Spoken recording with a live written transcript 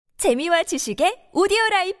재미와 지식의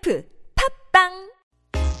오디오라이프 팝빵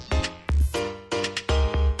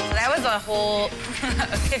That was a whole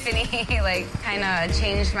epiphany, kind of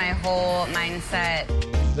changed my whole mindset.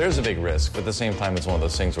 There's a big risk, but at the same time, it's one of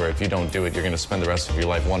those things where if you don't do it, you're going to spend the rest of your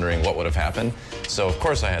life wondering what would have happened. So, of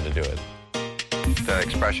course, I had to do it. The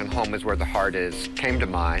expression, home is where the heart is, came to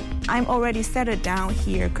mind. I'm already settled down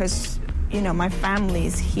here because, my family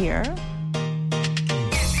is here.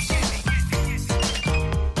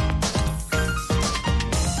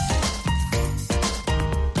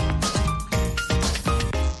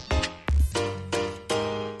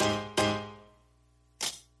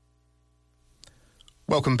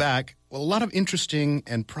 Welcome back. Well, a lot of interesting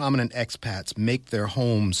and prominent expats make their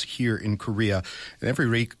homes here in Korea. And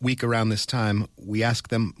every week around this time, we ask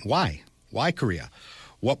them, why? Why Korea?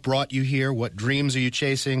 What brought you here? What dreams are you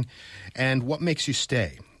chasing? And what makes you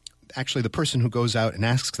stay? Actually, the person who goes out and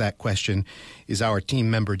asks that question is our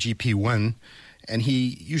team member, GP Nguyen. And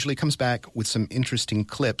he usually comes back with some interesting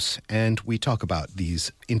clips, and we talk about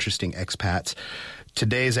these interesting expats.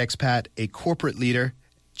 Today's expat, a corporate leader.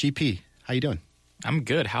 GP, how you doing? I'm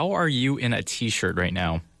good. How are you in a T-shirt right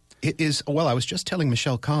now? It is, well, I was just telling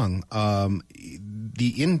Michelle Kong,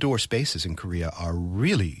 the indoor spaces in Korea are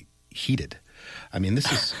really heated. I mean, this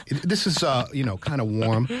is kind of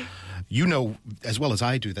warm. You know as well as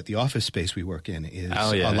I do that the office space we work in is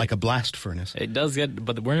like a blast furnace. It does get,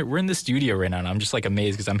 but we're in the studio right now, and I'm just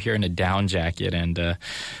amazed because I'm here in a down jacket. And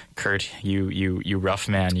Kurt, you rough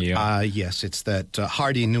man, you. Yes, it's that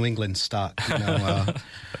hardy New England stock.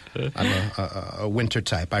 I'm a winter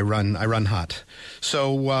type. I run hot.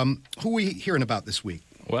 So, who are we hearing about this week?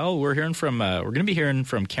 Well, we're going to be hearing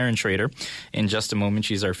from Karyn Schroeder in just a moment.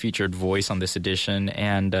 She's our featured voice on this edition.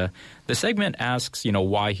 And the segment asks,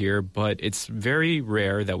 why here? But it's very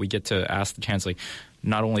rare that we get to ask the chance,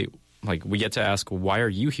 not only, we get to ask, why are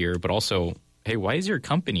you here? But also, hey, why is your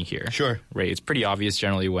company here? Sure. Right. It's pretty obvious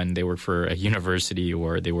generally when they work for a university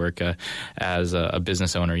or they work as a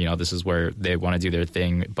business owner. This is where they want to do their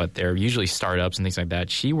thing. But they're usually startups and things like that.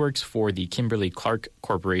 She works for the Kimberly-Clark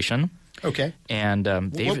Corporation. Okay. And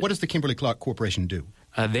what does the Kimberly-Clark Corporation do?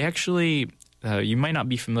 They actually, you might not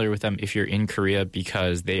be familiar with them if you're in Korea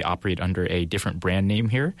because they operate under a different brand name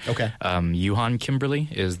here. Okay. Yuhan Kimberly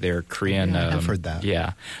is their Korean. I've heard that.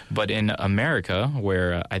 Yeah. But in America,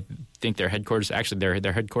 where I think their headquarters, actually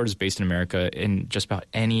their headquarters is based in America, in just about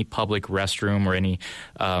any public restroom or any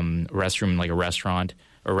restroom like a restaurant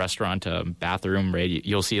bathroom, right?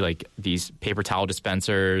 You'll see these paper towel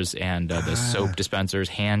dispensers and the soap dispensers,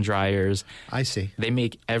 hand dryers. I see. They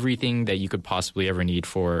make everything that you could possibly ever need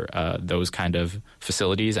for those kind of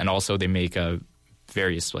facilities, and also they make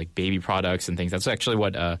various baby products and things. That's actually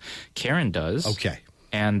what Karyn does. Okay.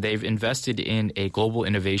 And they've invested in a global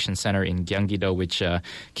innovation center in Gyeonggi-do, which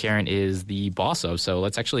Karyn is the boss of. So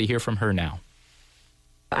let's actually hear from her now.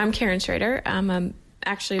 I'm Karyn Schroeder. I'm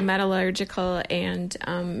actually a metallurgical and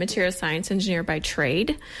material science engineer by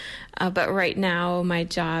trade. But right now, my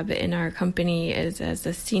job in our company is as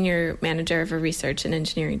a senior manager of a research and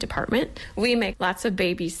engineering department. We make lots of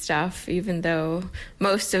baby stuff, even though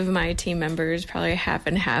most of my team members, probably half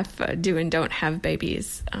and half, do and don't have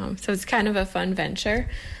babies. So it's kind of a fun venture.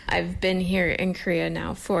 I've been here in Korea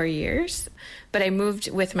now 4 years, but I moved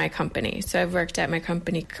with my company. So I've worked at my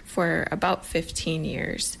company for about 15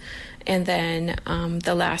 years. And then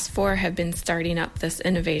the last 4 have been starting up this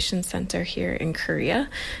innovation center here in Korea.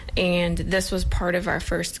 And this was part of our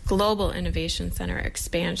first global innovation center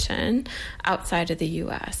expansion outside of the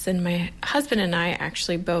U.S. And my husband and I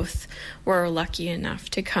actually both were lucky enough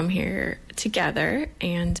to come here together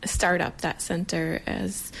and start up that center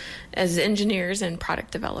as engineers and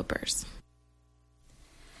product developers.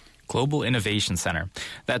 Global Innovation Center.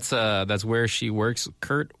 That's where she works.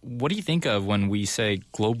 Kurt, what do you think of when we say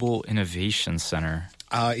Global Innovation Center?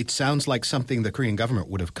 It sounds like something the Korean government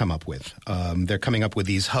would have come up with. They're coming up with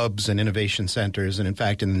these hubs and innovation centers. And in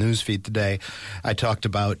fact, in the newsfeed today, I talked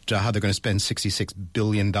about how they're going to spend $66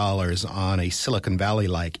 billion on a Silicon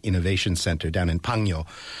Valley-like innovation center down in Pangyo.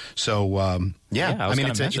 So,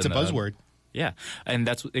 it's a buzzword. Yeah, and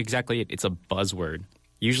that's exactly it. It's a buzzword.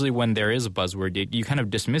 Usually when there is a buzzword, you kind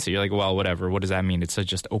of dismiss it. You're like, well, whatever. What does that mean? It's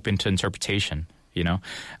just open to interpretation,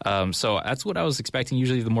 So that's what I was expecting.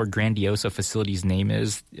 Usually the more grandiose a facility's name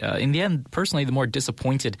is. In the end, personally, the more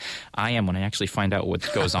disappointed I am when I actually find out what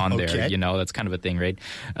goes on there. That's kind of a thing, right?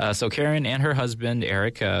 So Karyn and her husband,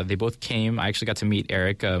 Eric, they both came. I actually got to meet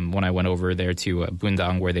Eric when I went over there to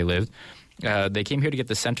Bundang where they lived. They came here to get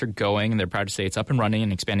the center going, and they're proud to say it's up and running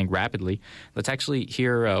and expanding rapidly. Let's actually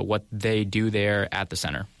hear what they do there at the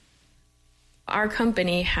center. Our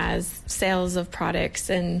company has sales of products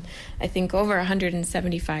in, I think, over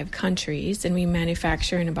 175 countries, and we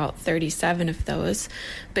manufacture in about 37 of those.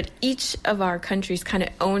 But each of our countries kind of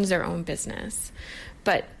owns their own business.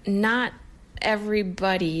 But not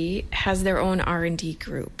everybody has their own R&D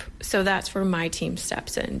group. So that's where my team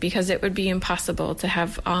steps in, because it would be impossible to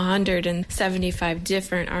have 175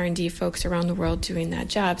 different R&D folks around the world doing that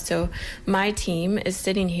job. So my team is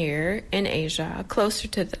sitting here in Asia, closer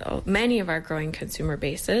to many of our growing consumer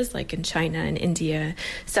bases, like in China and India,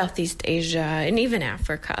 Southeast Asia, and even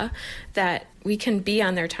Africa, that we can be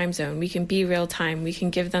on their time zone. We can be real time. We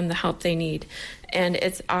can give them the help they need. And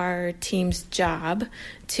it's our team's job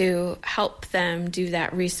to help them do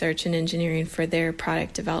that research and engineering for their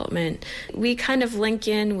product development. We kind of link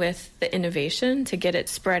in with the innovation to get it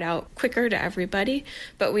spread out quicker to everybody,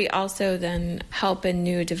 but we also then help in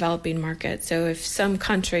new developing markets. So if some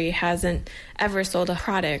country hasn't ever sold a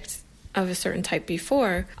product of a certain type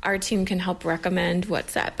before, our team can help recommend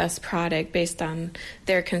what's that best product based on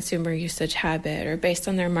their consumer usage habit or based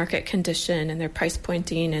on their market condition and their price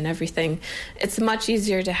pointing and everything. It's much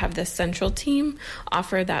easier to have this central team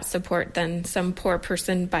offer that support than some poor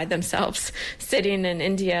person by themselves sitting in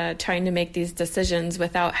India trying to make these decisions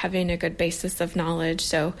without having a good basis of knowledge.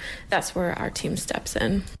 So that's where our team steps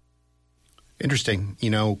in. Interesting.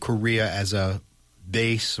 Korea as a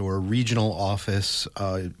base or regional office,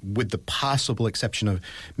 with the possible exception of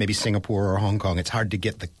maybe Singapore or Hong Kong, it's hard to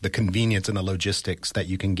get the convenience and the logistics that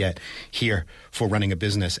you can get here for running a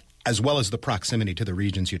business, as well as the proximity to the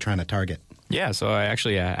regions you're trying to target. Yeah, so I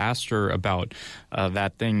actually asked her about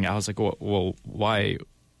that thing. I was like, well, why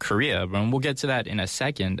Korea? And we'll get to that in a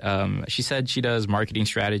second. She said she does marketing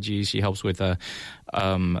strategies. She helps with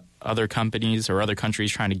other companies or other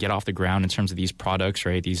countries trying to get off the ground in terms of these products,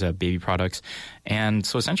 right? These baby products. And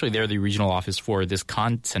so essentially they're the regional office for this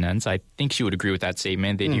continent. I think she would agree with that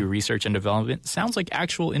statement. They do research and development. Sounds like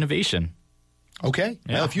actual innovation. Okay.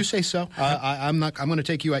 Yeah. Well, if you say so, I'm going to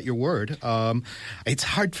take you at your word. It's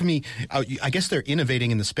hard for me. I guess they're innovating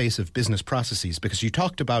in the space of business processes, because you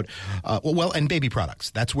talked about, and baby products.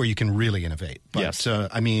 That's where you can really innovate. But, yes.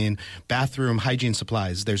 Bathroom hygiene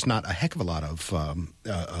supplies, there's not a heck of a lot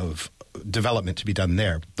of development to be done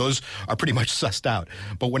there. Those are pretty much sussed out.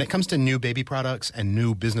 But when it comes to new baby products and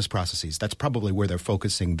new business processes, that's probably where they're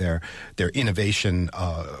focusing their innovation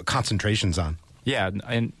concentrations on. Yeah,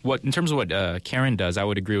 and in terms of what Karyn does, I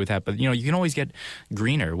would agree with that. But, you can always get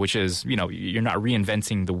greener, which is, you're not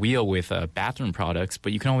reinventing the wheel with bathroom products,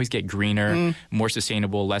 but you can always get greener, more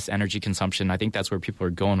sustainable, less energy consumption. I think that's where people are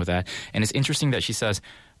going with that. And it's interesting that she says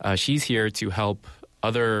she's here to help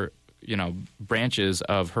other, branches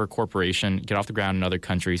of her corporation get off the ground in other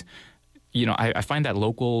countries. I find that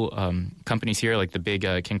local companies here, like the big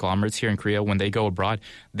conglomerates here in Korea, when they go abroad,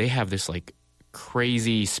 they have this,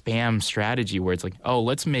 crazy spam strategy where it's like, oh,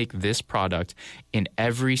 let's make this product in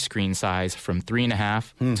every screen size from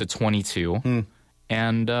 3.5 to 22,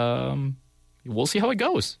 and we'll see how it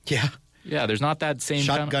goes. Yeah, there's not that same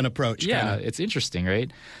shotgun approach. Yeah, it's interesting, right?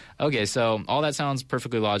 Okay, so all that sounds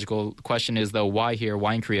perfectly logical. The question is, though, why here?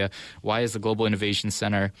 Why in Korea? Why is the Global Innovation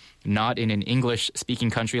Center not in an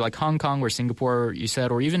English-speaking country like Hong Kong or Singapore, you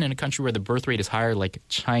said, or even in a country where the birth rate is higher like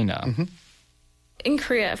China? Mm-hmm. In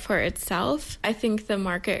Korea for itself, I think the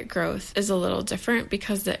market growth is a little different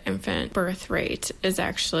because the infant birth rate is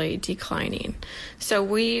actually declining. So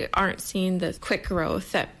we aren't seeing the quick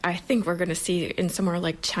growth that I think we're going to see in somewhere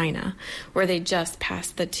like China, where they just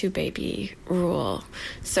passed the 2-baby rule.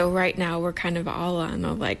 So right now we're kind of all on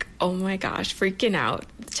oh my gosh, freaking out.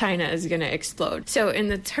 China is going to explode. So in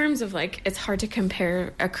the terms of it's hard to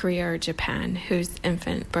compare a Korea or Japan whose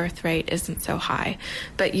infant birth rate isn't so high.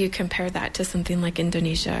 But you compare that to something like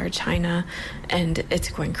Indonesia or China, and it's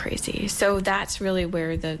going crazy. So that's really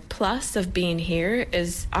where the plus of being here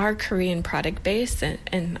is our Korean product base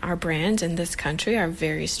and our brand in this country are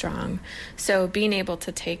very strong. So being able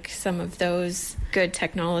to take some of those good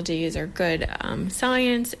technologies or good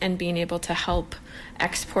science and being able to help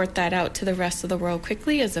export that out to the rest of the world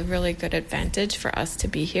quickly is a really good advantage for us to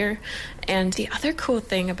be here. And the other cool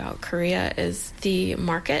thing about Korea is the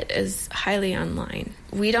market is highly online.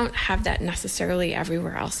 We don't have that necessarily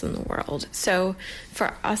everywhere else in the world. So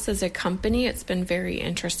for us as a company, it's been very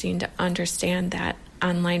interesting to understand that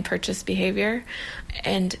online purchase behavior.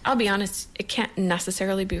 And I'll be honest, it can't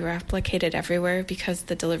necessarily be replicated everywhere because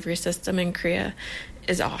the delivery system in Korea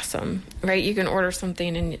is awesome, right? You can order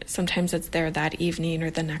something and sometimes it's there that evening or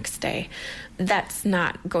the next day. That's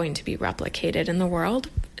not going to be replicated in the world.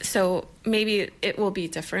 So maybe it will be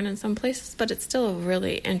different in some places, but it's still a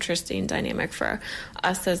really interesting dynamic for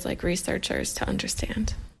us as researchers to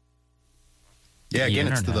understand. Yeah, again,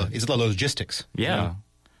 it's internet. the logistics. Yeah. You know?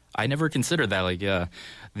 I never considered that. Like,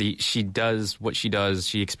 she does what she does.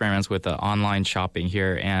 She experiments with online shopping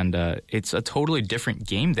here, and it's a totally different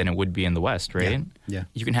game than it would be in the West, right? Yeah.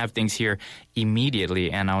 You can have things here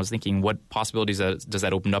immediately, and I was thinking, what possibilities does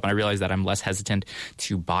that open up? And I realized that I'm less hesitant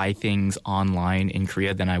to buy things online in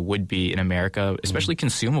Korea than I would be in America, especially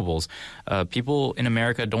consumables. People in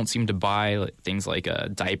America don't seem to buy things like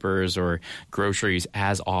diapers or groceries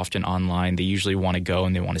as often online. They usually want to go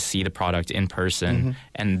and they want to see the product in person,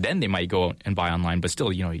 and then they might go and buy online. But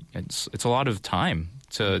still, it's a lot of time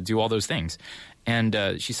to do all those things. And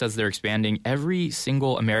she says they're expanding. Every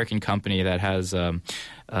single American company that has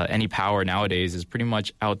any power nowadays is pretty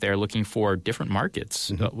much out there looking for different markets.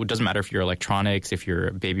 It doesn't matter if you're electronics, if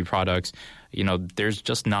you're baby products. There's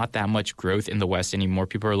just not that much growth in the West anymore.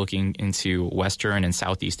 People are looking into Western and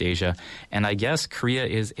Southeast Asia. And I guess Korea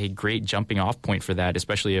is a great jumping off point for that,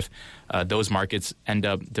 especially if those markets end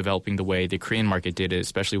up developing the way the Korean market did,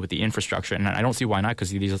 especially with the infrastructure. And I don't see why not, because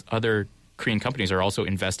these other Korean companies are also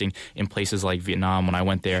investing in places like Vietnam. When I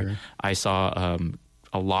went there, I saw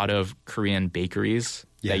a lot of Korean bakeries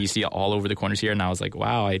that you see all over the corners here. And I was like,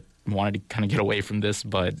 wow, I wanted to kind of get away from this,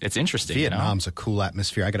 but it's interesting. Vietnam's a cool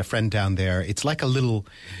atmosphere. I got a friend down there. It's like a little,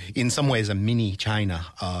 in some ways, a mini China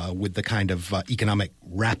with the kind of economic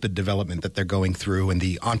rapid development that they're going through and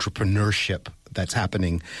the entrepreneurship that's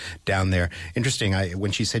happening down there. Interesting.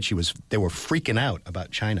 When she said they were freaking out about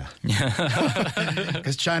China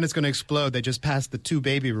because China's going to explode. They just passed the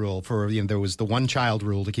 2-baby rule there was the 1-child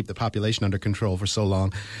rule to keep the population under control for so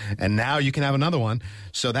long, and now you can have another one.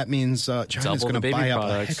 So that means China's going to buy up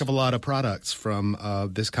a heck of a lot of products from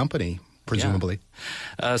this company, presumably.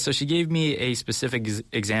 Yeah. So she gave me a specific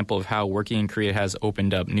example of how working in Korea has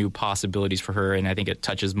opened up new possibilities for her, and I think it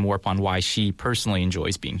touches more upon why she personally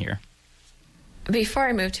enjoys being here. Before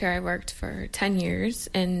I moved here, I worked for 10 years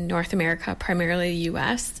in North America, primarily the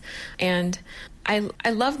U.S., and I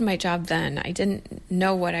loved my job then. I didn't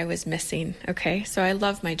know what I was missing, okay? So I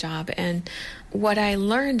loved my job, and what I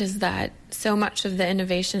learned is that so much of the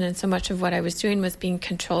innovation and so much of what I was doing was being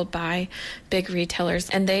controlled by big retailers,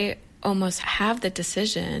 and they almost have the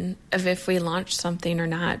decision of if we launch something or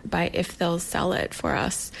not by if they'll sell it for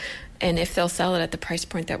us, and if they'll sell it at the price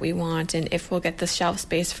point that we want, and if we'll get the shelf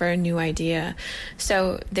space for a new idea.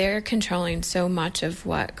 So they're controlling so much of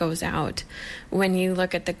what goes out. When you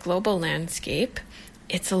look at the global landscape,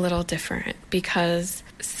 it's a little different because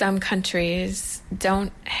some countries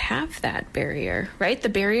don't have that barrier, right? The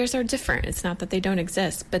barriers are different. It's not that they don't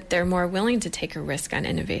exist, but they're more willing to take a risk on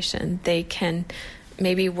innovation. They can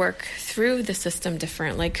maybe work through the system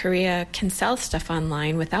different. Like Korea can sell stuff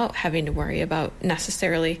online without having to worry about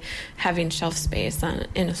necessarily having shelf space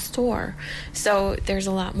in a store. So there's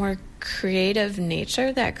a lot more creative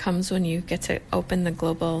nature that comes when you get to open the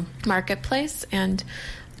global marketplace. And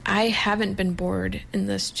I haven't been bored in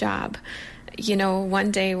this job. One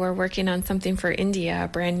day we're working on something for India, a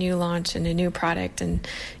brand new launch and a new product, and,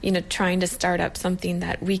 trying to start up something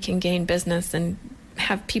that we can gain business and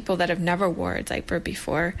have people that have never wore a diaper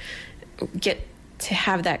before get to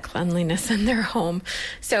have that cleanliness in their home.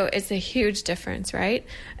 So it's a huge difference, right?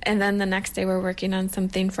 And then the next day we're working on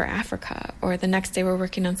something for Africa, or the next day we're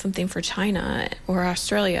working on something for China or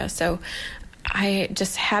Australia. So I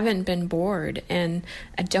just haven't been bored, and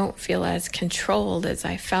I don't feel as controlled as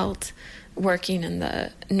I felt working in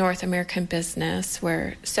the North American business,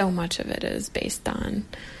 where so much of it is based on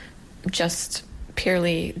just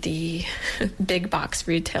purely the big box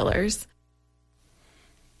retailers.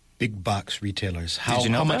 Big box retailers. Did you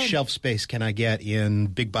know how much that? shelf space can I get in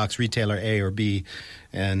big box retailer A or B,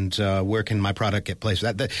 and where can my product get placed?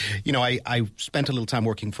 I spent a little time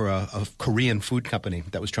working for a Korean food company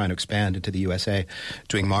that was trying to expand into the USA,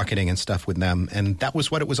 doing marketing and stuff with them, and that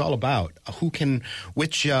was what it was all about.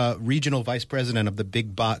 Which regional vice president of the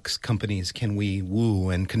big box companies can we woo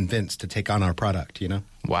and convince to take on our product?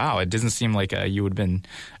 Wow, it doesn't seem like you would have been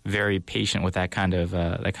very patient with that kind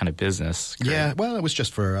of business. Yeah, well, it was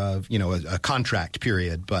just for a contract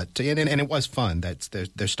period, but and it was fun.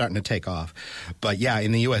 They're starting to take off. But yeah,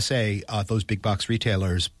 in the USA, those big box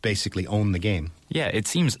retailers basically own the game. Yeah, it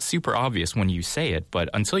seems super obvious when you say it, but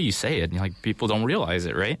until you say it, people don't realize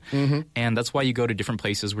it, right? Mm-hmm. And that's why you go to different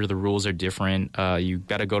places where the rules are different. You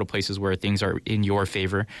got to go to places where things are in your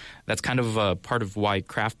favor. That's kind of part of why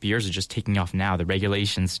craft beers are just taking off now. The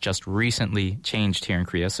regulations just recently changed here in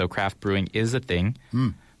Korea, so craft brewing is a thing.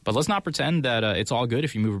 But let's not pretend that it's all good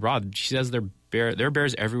if you move abroad. She says there are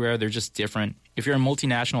bears everywhere. They're just different. If you're a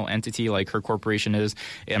multinational entity like her corporation is,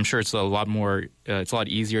 I'm sure it's a lot more. It's a lot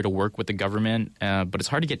easier to work with the government, but it's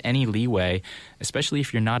hard to get any leeway, especially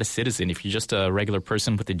if you're not a citizen. If you're just a regular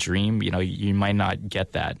person with a dream, you might not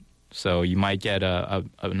get that. So you might get a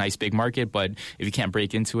nice big market, but if you can't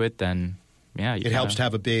break into it, then it helps to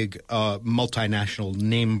have a big multinational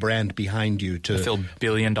name brand behind you to fill $1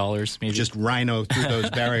 billion, maybe. Just rhino through those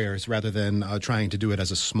barriers rather than trying to do it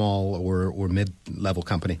as a small or mid-level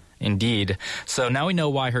company. Indeed. So now we know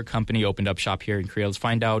why her company opened up shop here in Korea. Let's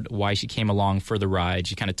find out why she came along for the ride.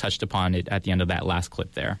 She kind of touched upon it at the end of that last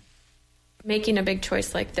clip there. Making a big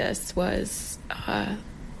choice like this was a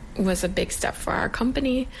big step for our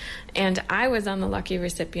company, and I was on the lucky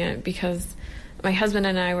recipient because my husband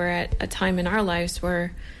and I were at a time in our lives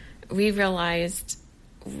where we realized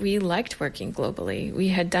we liked working globally. We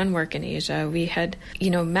had done work in Asia. We had,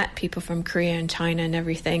 met people from Korea and China and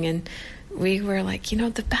everything. And we were like,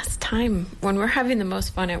 the best time when we're having the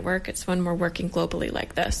most fun at work, it's when we're working globally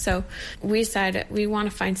like this. So we said we want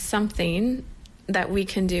to find something that we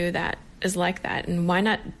can do that is like that, and why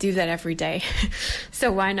not do that every day?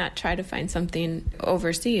 So why not try to find something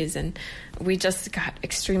overseas? And we just got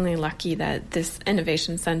extremely lucky that this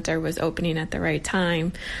innovation center was opening at the right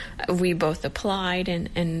time. We both applied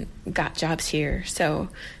and got jobs here. So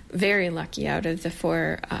very lucky. Out of the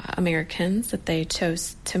 4 Americans that they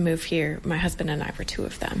chose to move here, my husband and I were 2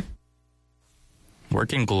 of them.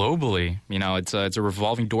 Working globally, it's a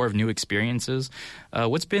revolving door of new experiences.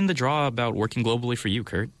 What's been the draw about working globally for you,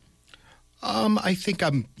 Kurt? I think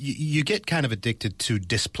you get kind of addicted to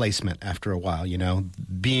displacement after a while,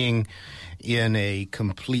 being in a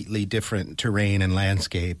completely different terrain and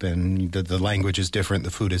landscape, and the language is different, the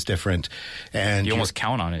food is different. And you almost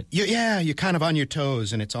count on it. You're kind of on your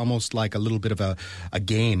toes, and it's almost like a little bit of a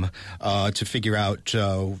game to figure out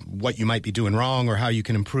what you might be doing wrong or how you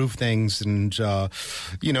can improve things, and,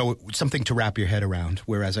 something to wrap your head around.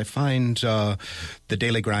 Whereas I find the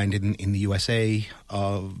daily grind in the USA,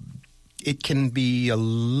 it can be a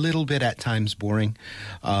little bit at times boring,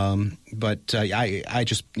 but I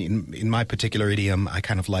just, in my particular idiom, I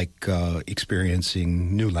kind of like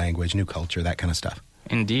experiencing new language, new culture, that kind of stuff.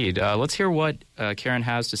 Indeed. Let's hear what Karyn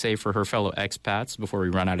has to say for her fellow expats before we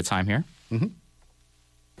run out of time here. Mm-hmm.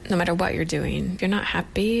 No matter what you're doing, if you're not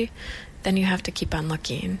happy, then you have to keep on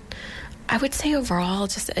looking. I would say overall,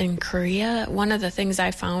 just in Korea, one of the things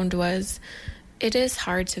I found was it is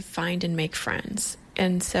hard to find and make friends.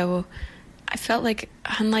 And so I felt like,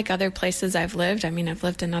 unlike other places I've lived, I've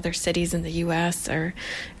lived in other cities in the U.S. or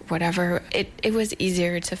whatever, it was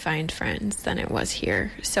easier to find friends than it was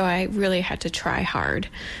here. So I really had to try hard.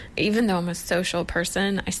 Even though I'm a social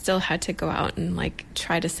person, I still had to go out and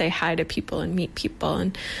try to say hi to people and meet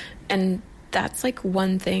people. And that's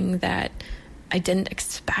one thing that I didn't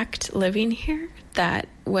expect living here, that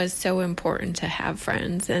was so important to have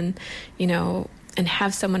friends and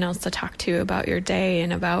have someone else to talk to about your day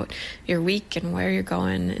and about your week and where you're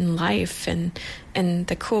going in life and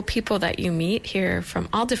the cool people that you meet here from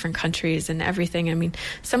all different countries and everything.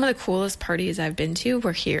 Some of the coolest parties I've been to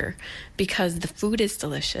were here because the food is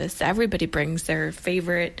delicious. Everybody brings their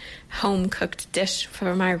favorite home-cooked dish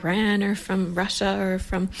from Iran or from Russia or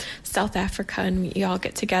from South Africa, and you all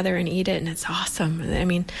get together and eat it, and it's awesome.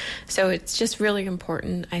 So it's just really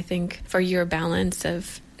important, I think, for your balance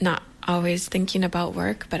of not always thinking about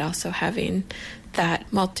work, but also having that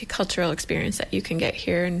multicultural experience that you can get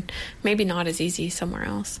here and maybe not as easy somewhere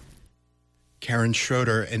else. Karyn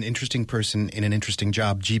Schroeder, an interesting person in an interesting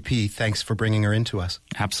job. GP, thanks for bringing her into us.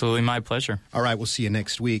 Absolutely my pleasure. All right, we'll see you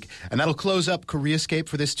next week. And that'll close up Koreascape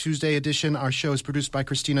for this Tuesday edition. Our show is produced by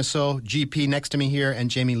Christina So, GP next to me here, and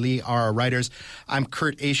Jamie Lee are our writers. I'm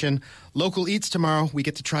Kurt Asian. Local Eats tomorrow, we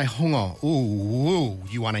get to try hongo. Ooh,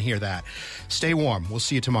 you want to hear that. Stay warm. We'll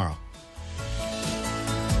see you tomorrow.